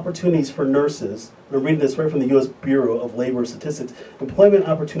 Employment opportunities for nurses, and I'm reading this right from the U.S. Bureau of Labor Statistics, employment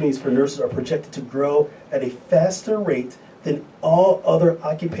opportunities for nurses are projected to grow at a faster rate than all other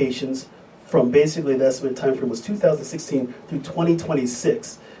occupations from basically the estimated time frame was 2016 through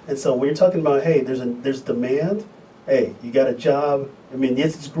 2026. And so when you're talking about, hey, there's demand, hey, you got a job. I mean,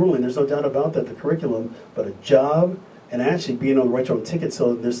 yes, it's grueling. There's no doubt about that, the curriculum, but a job and actually being able to write your own ticket,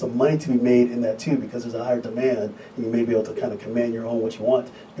 so there's some money to be made in that too, because there's a higher demand, and you may be able to kind of command your own what you want.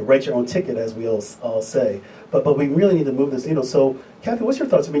 You write your own ticket, as we all say. But we really need to move this needle. So, Kathy, what's your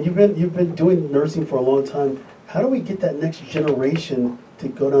thoughts? I mean, you've been doing nursing for a long time. How do we get that next generation to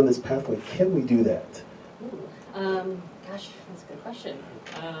go down this pathway? Can we do that? Gosh, that's a good question.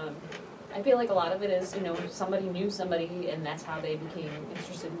 I feel like a lot of it is, somebody knew somebody, and that's how they became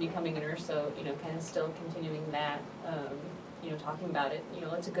interested in becoming a nurse. So, kind of still continuing that, talking about it.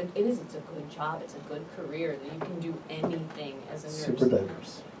 It's a good job. It's a good career that you can do anything as a nurse. Super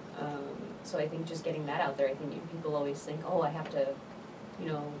diverse. So I think just getting that out there. I think people always think, oh, I have to,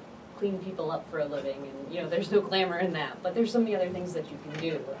 clean people up for a living, and there's no glamour in that. But there's so many other things that you can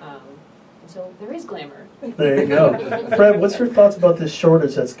do. So there is glamour. There you go. Fred, what's your thoughts about this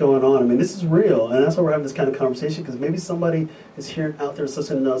shortage that's going on? I mean, this is real, and that's why we're having this kind of conversation, because maybe somebody is here out there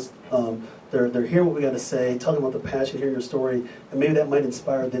listening to us. They're hearing what we got to say, talking about the passion, hearing your story, and maybe that might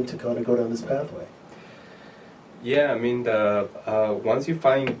inspire them to kind of go down this pathway. Yeah, I mean, once you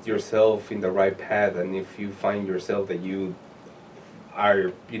find yourself in the right path, and if you find yourself that you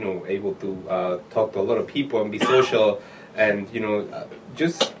are, able to talk to a lot of people and be social, and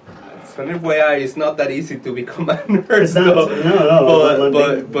just so FYI, it's not that easy to become a nurse. It's not,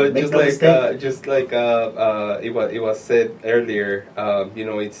 no. But make just no like mistake. it was said earlier,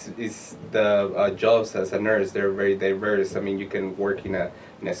 it's the jobs as a nurse. They're very diverse. I mean, you can work in a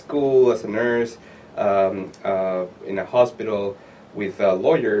school as a nurse, in a hospital with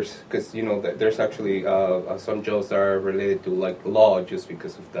lawyers, because there's actually some jobs that are related to like law, just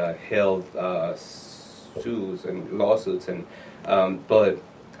because of the health suits and lawsuits and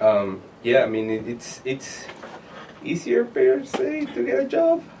yeah, I mean it's easier per se to get a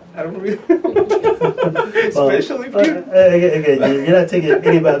job. I don't really especially if you again, you're not taking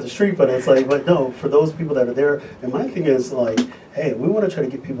anybody out the street, but it's like, but no, for those people that are there, and my thing is like, hey, we want to try to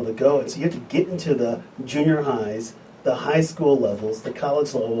get people to go, and so you have to get into the junior highs, the high school levels, the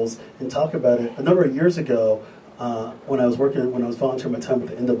college levels, and talk about it. A number of years ago, when I was volunteering my time with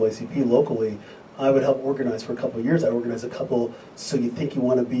the NAACP locally, I would help organize for a couple of years. I organized a couple, so you think you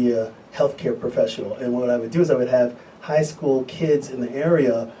want to be a healthcare professional. And what I would do is I would have high school kids in the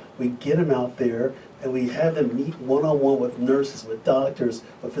area, we'd get them out there, and we have them meet one-on-one with nurses, with doctors,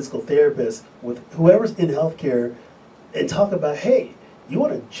 with physical therapists, with whoever's in healthcare, and talk about, hey, you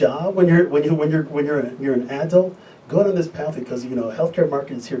want a job when you're an adult? Go down this path, because healthcare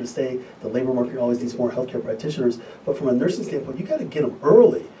market is here to stay. The labor market always needs more healthcare practitioners. But from a nursing standpoint, you got to get them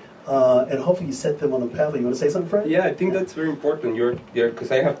early, and hopefully you set them on the path. You want to say something, Fred? Yeah, I think that's very important.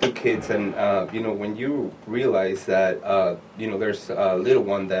 Because I have 2 kids, and when you realize that there's a little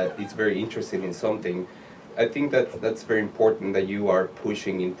one that is very interested in something, I think that's very important that you are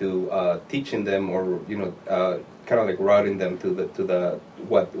pushing into teaching them, or kind of like routing them to the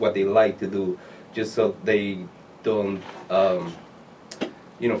what they like to do, just so they don't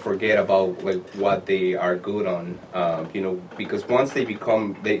forget about like what they are good on, because once they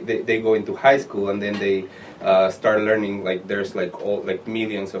become they go into high school, and then they start learning, like there's like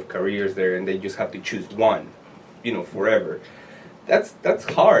millions of careers there, and they just have to choose one forever. That's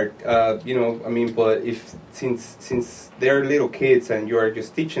hard, I mean, but if since they're little kids and you are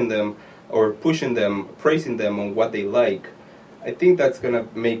just teaching them or pushing them, praising them on what they like, I think that's gonna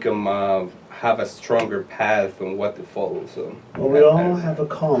make them have a stronger path on what to follow. So, well, we all have a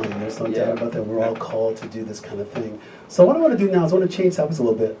calling. There's no doubt about that. We're all called to do this kind of thing. So what I want to do now is I want to change topics a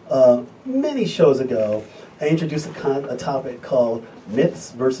little bit. Many shows ago, I introduced a topic called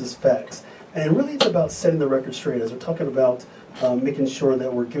myths versus facts, and really it's about setting the record straight. As we're talking about making sure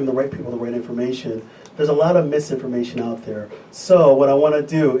that we're giving the right people the right information. There's a lot of misinformation out there. So what I want to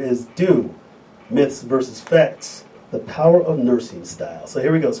do is do myths versus facts. The power of nursing style. So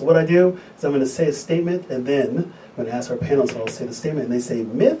here we go. So what I do is I'm going to say a statement, and then I'm going to ask our panel, so I'll say the statement, and they say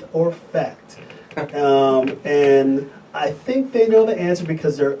myth or fact. And I think they know the answer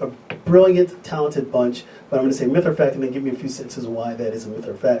because they're a brilliant, talented bunch, but I'm going to say myth or fact, and then give me a few sentences why that is a myth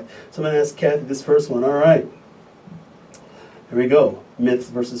or fact. So I'm going to ask Kathy this first one. All right. Here we go. Myths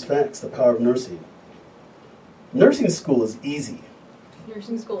versus facts. The power of nursing. Nursing school is easy.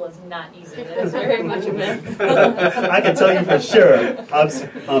 Nursing school is not easy. That is very much a myth. I can tell you for sure.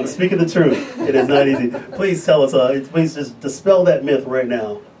 I'm speaking the truth. It is not easy. Please tell us. Please just dispel that myth right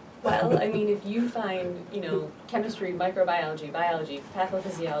now. Well, I mean, if you find, chemistry, microbiology, biology,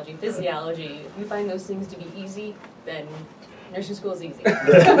 pathophysiology, physiology, if you find those things to be easy, then nursing school is easy.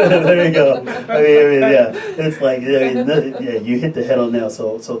 There you go. I mean, yeah. It's like, you hit the head on nail.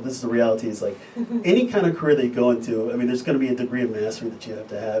 So this is the reality. It's like any kind of career that you go into, I mean, there's going to be a degree of mastery that you have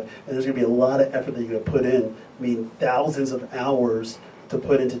to have, and there's going to be a lot of effort that you're going to put in. I mean, thousands of hours to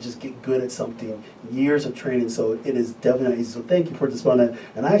put in to just get good at something, years of training, so it is definitely not easy. So thank you for dispelling that.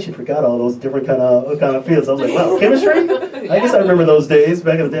 And I actually forgot all those different kind of fields. I was like, wow, chemistry? I guess I remember those days.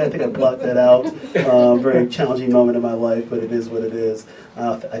 Back in the day, I think I blocked that out. Very challenging moment in my life, but it is what it is.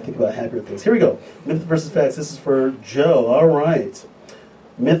 I think about happier things. Here we go. Myth versus facts. This is for Joe. All right.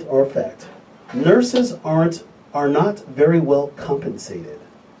 Myth or fact? Nurses are not very well compensated.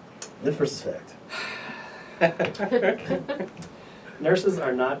 Myth versus fact? Nurses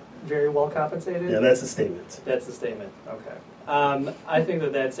are not very well compensated? Yeah, that's a statement. That's a statement, okay. I think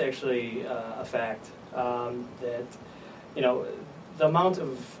that's actually a fact. That, the amount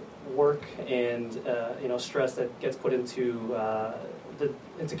of work and, stress that gets put into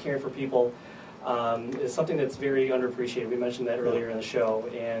caring for people is something that's very underappreciated. We mentioned that earlier in the show.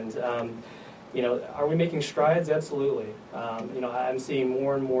 And, are we making strides? Absolutely. I'm seeing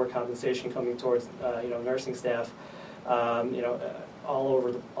more and more compensation coming towards, nursing staff. All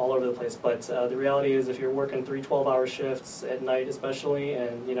over the place. But the reality is, if you're working 3 12-hour shifts at night, especially,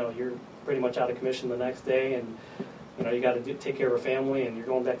 and you're pretty much out of commission the next day, and you got to take care of a family, and you're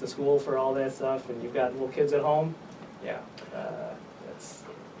going back to school for all that stuff, and you've got little kids at home,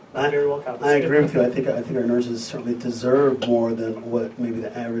 very well I compensated. agree with you. I think our nurses certainly deserve more than what maybe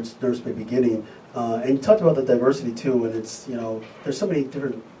the average nurse may be getting. And you talked about the diversity too, and it's, there's so many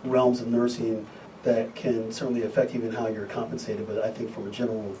different realms of nursing that can certainly affect even how you're compensated. But I think from a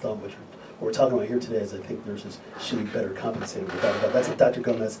general rule of thumb, what we're talking about here today is I think nurses should be better compensated. Without a doubt. That's a Dr.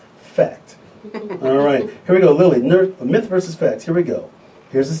 Gomez fact. All right, here we go, Lily. Myth versus facts. Here we go.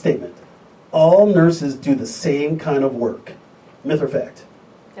 Here's a statement: all nurses do the same kind of work. Myth or fact?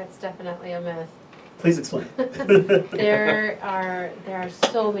 That's definitely a myth. Please explain. There are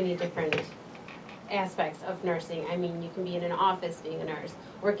so many different aspects of nursing. I mean, you can be in an office being a nurse,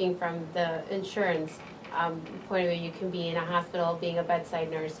 working from the insurance point of view. You can be in a hospital being a bedside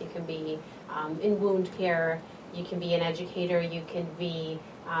nurse. You can be in wound care. You can be an educator. You can be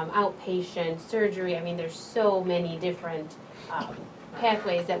outpatient surgery. I mean, there's so many different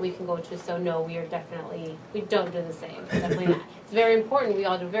pathways that we can go to. So no, we don't do the same. Definitely not. It's very important. We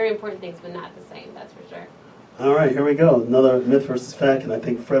all do very important things, but not the same. That's for sure. All right, here we go. Another myth versus fact, and I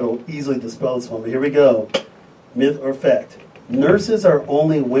think Fred will easily dispel this one. But here we go. Myth or fact? Nurses are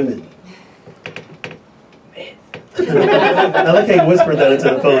only women. I like how you whispered that into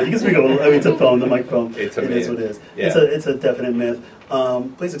the phone. You can speak into the phone, the microphone. It's a myth. It is what it is. Yeah. It's a definite myth.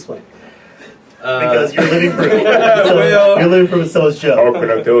 Please explain. Because you're living proof. You're living proof, and so is Joe. How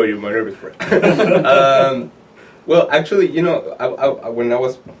can I tell you, my name is Fred? Well, actually, when I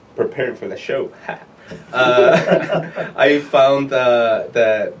was preparing for the show, I found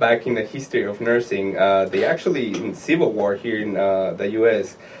that back in the history of nursing, they actually, in Civil War here in the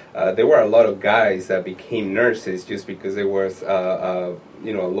U.S., there were a lot of guys that became nurses just because there was, a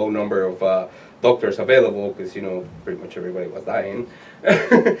low number of doctors available because, pretty much everybody was dying.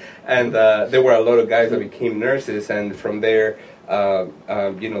 And there were a lot of guys that became nurses, and from there,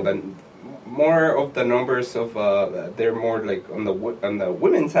 then more of the numbers of they're more like on the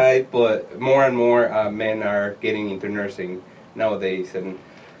women's side, but more and more men are getting into nursing nowadays, and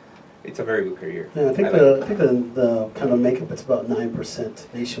it's a very good career. Yeah, I think the kind of makeup, it's about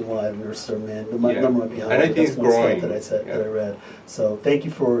 9% nationwide nurses are men. The number might be higher. And I think it's growing. That I read. So thank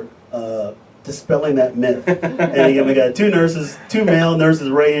you for dispelling that myth. And again, we got two male nurses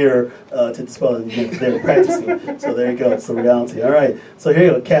right here to dispel the myth. They were practicing. So there you go. It's the reality. All right. So here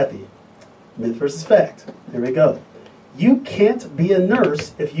you go, Kathy. Myth versus fact. Here we go. You can't be a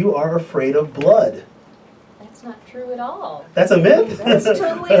nurse if you are afraid of blood. That's not true at all. That's a myth? That's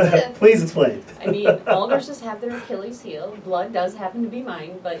totally a myth. Please explain. I mean, all nurses have their Achilles heel. Blood does happen to be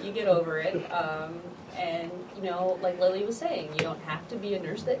mine, but you get over it. And, like Lily was saying, you don't have to be a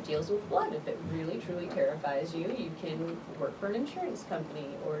nurse that deals with blood. If it really, truly terrifies you, you can work for an insurance company,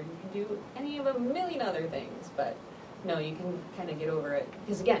 or you can do any of a million other things. But no, you can kind of get over it.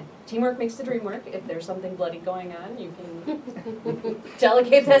 Because again, teamwork makes the dream work. If there's something bloody going on, you can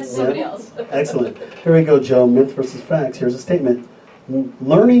delegate that to somebody else. Excellent. Here we go, Joe. Myth versus facts. Here's a statement.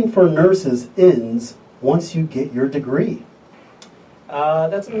 Learning for nurses ends once you get your degree.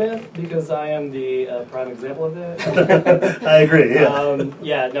 That's a myth because I am the prime example of that. I agree,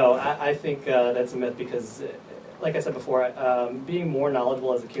 yeah. I think that's a myth because, like I said before, being more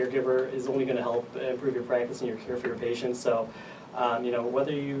knowledgeable as a caregiver is only going to help improve your practice and your care for your patients. So,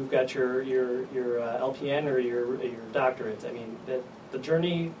 whether you've got your LPN or your doctorate, I mean, the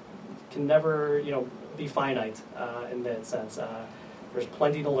journey can never, be finite in that sense. There's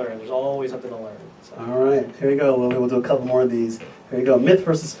plenty to learn. There's always something to learn. So. All right, here we go. We'll do a couple more of these. Here we go. Myth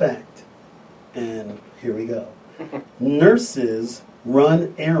versus fact. And here we go. Nurses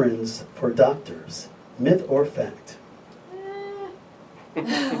run errands for doctors. Myth or fact?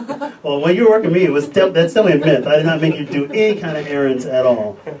 Well, when you were working with me, that's definitely a myth. I did not make you do any kind of errands at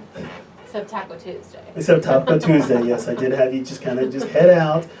all. Except Taco Tuesday. Except Taco Tuesday, yes. I did have you just head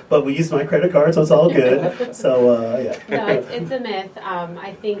out, but we used my credit card, so it's all good. So, yeah. No, it's a myth.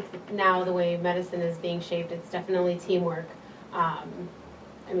 I think now the way medicine is being shaped, it's definitely teamwork. I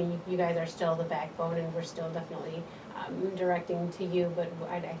mean, you guys are still the backbone, and we're still definitely directing to you, but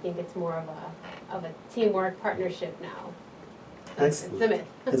I think it's more of a teamwork partnership now. Excellent. It's a myth.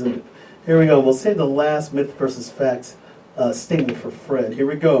 It's a myth. Here we go. We'll save the last myth versus facts statement for Fred. Here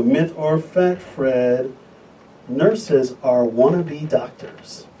we go. Myth or fact, Fred? Nurses are wannabe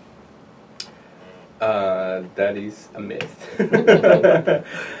doctors. That is a myth.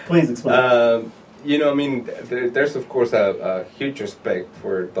 Please explain. There's of course a huge respect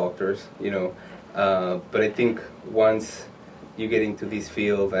for doctors, but I think once you get into this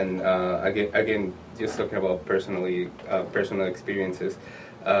field, and again, just talking about personal experiences,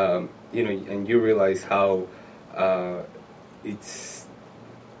 and you realize how it's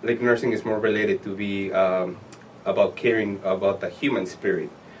like nursing is more related to be about caring about the human spirit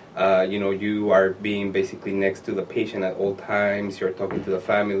You are being basically next to the patient at all times. You're talking to the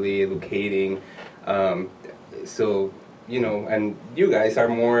family, educating. So, and you guys are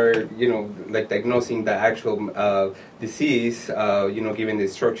more, like diagnosing the actual disease, giving the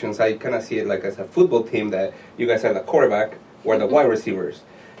instructions. I kind of see it like as a football team that you guys are the quarterback or the wide receivers.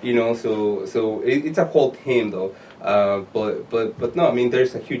 So it's a whole team though. But no, I mean,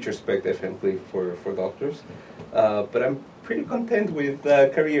 there's a huge respect definitely for doctors. But I'm pretty content with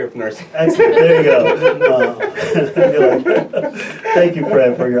the career of nursing. Excellent. There you go. Thank you,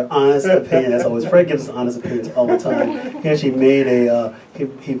 Fred, for your honest opinion. As always, Fred gives us honest opinions all the time. He actually made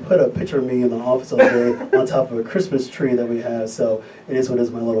he put a picture of me in the office the other day on top of a Christmas tree that we have. So it is what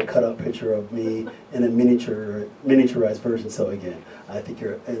is my little cut-up picture of me in a miniaturized version. So again, I think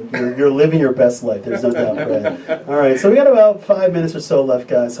you're living your best life. There's no doubt, Fred. All right, so we got about 5 minutes or so left,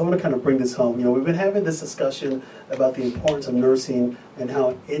 guys. So I want to kind of bring this home. We've been having this discussion about the importance of nursing and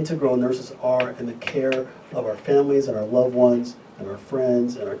how integral nurses are in the care of our families and our loved ones and our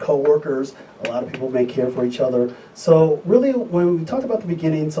friends and our coworkers. A lot of people may care for each other. So really, when we talked about the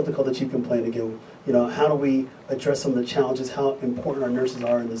beginning, something called the chief complaint again, how do we address some of the challenges, how important our nurses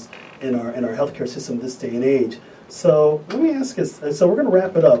are in our healthcare system this day and age. So let me ask this, and so we're going to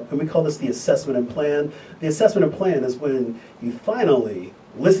wrap it up, and we call this the assessment and plan. The assessment and plan is when you finally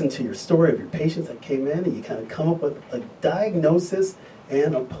listen to your story of your patients that came in, and you kind of come up with a diagnosis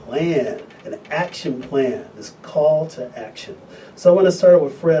and a plan, an action plan, this call to action. So I want to start out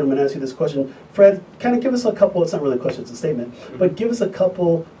with Fred. I'm going to ask you this question. Fred, kind of give us a couple, it's not really a question, it's a statement, but give us a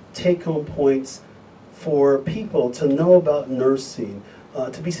couple take-home points for people to know about nursing,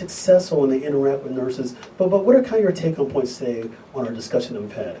 to be successful when they interact with nurses. But what are kind of your take-home points today on our discussion that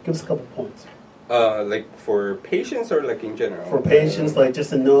we've had? Give us a couple points. Like for patients or like in general? For patients, like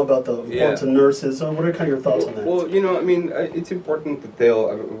just to know about the importance of nurses. So what are kind of your thoughts on that? Well, it's important to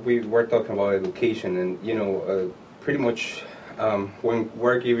tell. We were talking about education, and pretty much when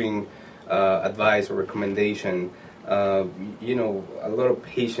we're giving advice or recommendation, a lot of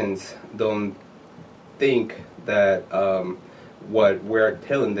patients don't think that what we're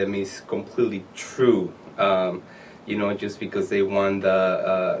telling them is completely true. Just because they want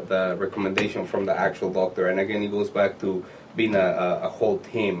the recommendation from the actual doctor. And again, it goes back to being a whole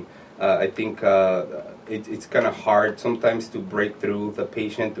team. I think it's kind of hard sometimes to break through the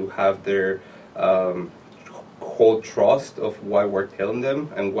patient to have their whole trust of what we're telling them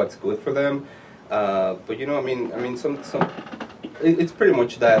and what's good for them. But it's pretty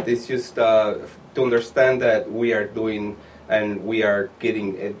much that. It's just to understand that we are doing and we are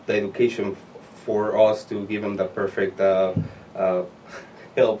getting the education for us to give them the perfect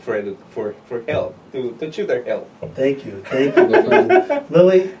help for health, to choose their health. Thank you, my friend.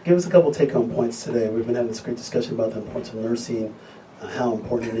 Lily, give us a couple take-home points today. We've been having this great discussion about the importance of nursing, how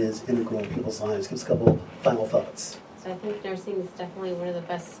important it is integral in people's lives. Give us a couple final thoughts. So I think nursing is definitely one of the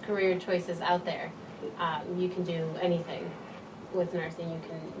best career choices out there. You can do anything with nursing.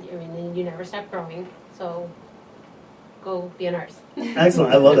 You never stop growing. So go be a nurse.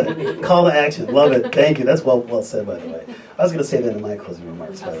 Excellent. I love that. Call to action. Love it. Thank you. That's well said, by the way. I was going to say that in my closing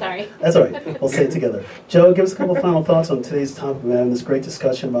remarks. Oh, sorry. That's all right. We'll say it together. Joe, give us a couple final thoughts on today's topic. We're having this great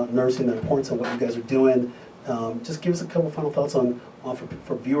discussion about nursing, the importance of what you guys are doing. Just give us a couple final thoughts on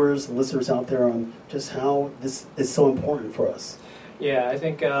for viewers and listeners out there on just how this is so important for us. Yeah, I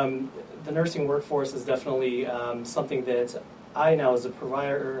think the nursing workforce is definitely something that I now, as a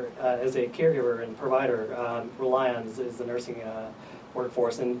provider, as a caregiver and provider, rely on is the nursing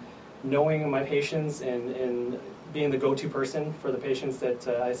workforce. And knowing my patients and being the go-to person for the patients that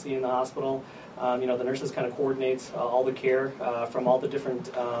I see in the hospital, the nurses kind of coordinate all the care from all the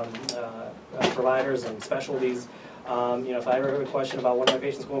different providers and specialties. If I ever have a question about one of my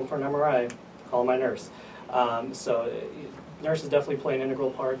patients going for an MRI, call my nurse. So nurses definitely play an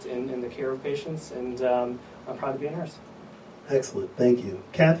integral part in the care of patients, and I'm proud to be a nurse. Excellent. Thank you.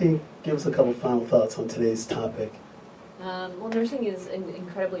 Kathy, give us a couple final thoughts on today's topic. Well, nursing is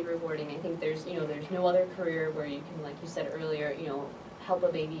incredibly rewarding. I think there's no other career where you can, like you said earlier, help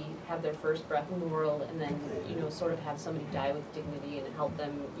a baby have their first breath in the world, and then sort of have somebody die with dignity and help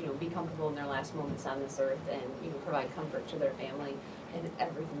them be comfortable in their last moments on this earth, and provide comfort to their family and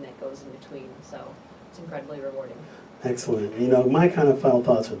everything that goes in between. So it's incredibly rewarding. Excellent. My kind of final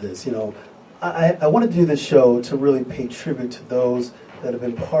thoughts are this. I want to do this show to really pay tribute to those that have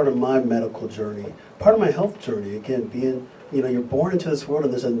been part of my medical journey, part of my health journey. Again, being, you're born into this world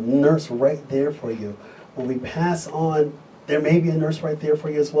and there's a nurse right there for you. When we pass on, there may be a nurse right there for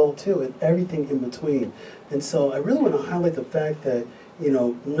you as well too, and everything in between. And so I really want to highlight the fact that,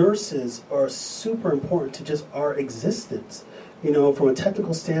 nurses are super important to just our existence. from a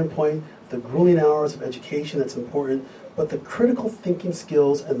technical standpoint, the grueling hours of education, that's important, but the critical thinking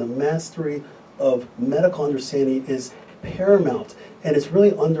skills and the mastery of medical understanding is paramount. And it's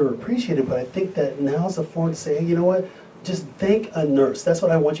really underappreciated, but I think that now's the forum to say, hey, you know what? Just thank a nurse. That's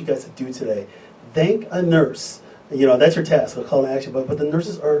what I want you guys to do today. Thank a nurse. That's your task, a call to action. But the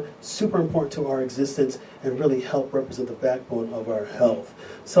nurses are super important to our existence and really help represent the backbone of our health.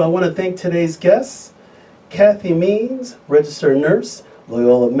 So I want to thank today's guests, Kathy Means, registered nurse,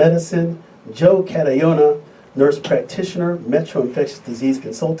 Loyola Medicine, Joe Catayona, nurse practitioner, Metro Infectious Disease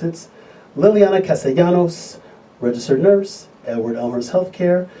Consultants, Liliana Castellanos, registered nurse, Edward Elmhurst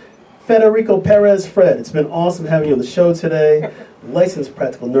Healthcare, Federico Perez Fred. It's been awesome having you on the show today. Licensed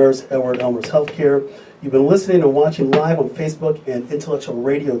practical nurse, Edward Elmhurst Healthcare. You've been listening and watching live on Facebook and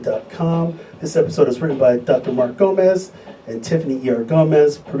intellectualradio.com. This episode is written by Dr. Mark Gomez and Tiffany E.R.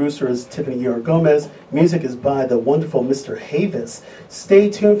 Gomez. Producer is Tiffany E.R. Gomez. Music is by the wonderful Mr. Havis. Stay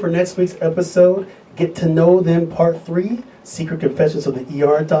tuned for next week's episode. Get to Know Them Part 3, Secret Confessions of the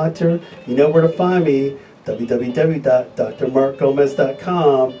ER Doctor. You know where to find me,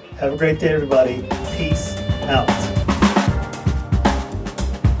 www.drmarkgomez.com. Have a great day, everybody. Peace out.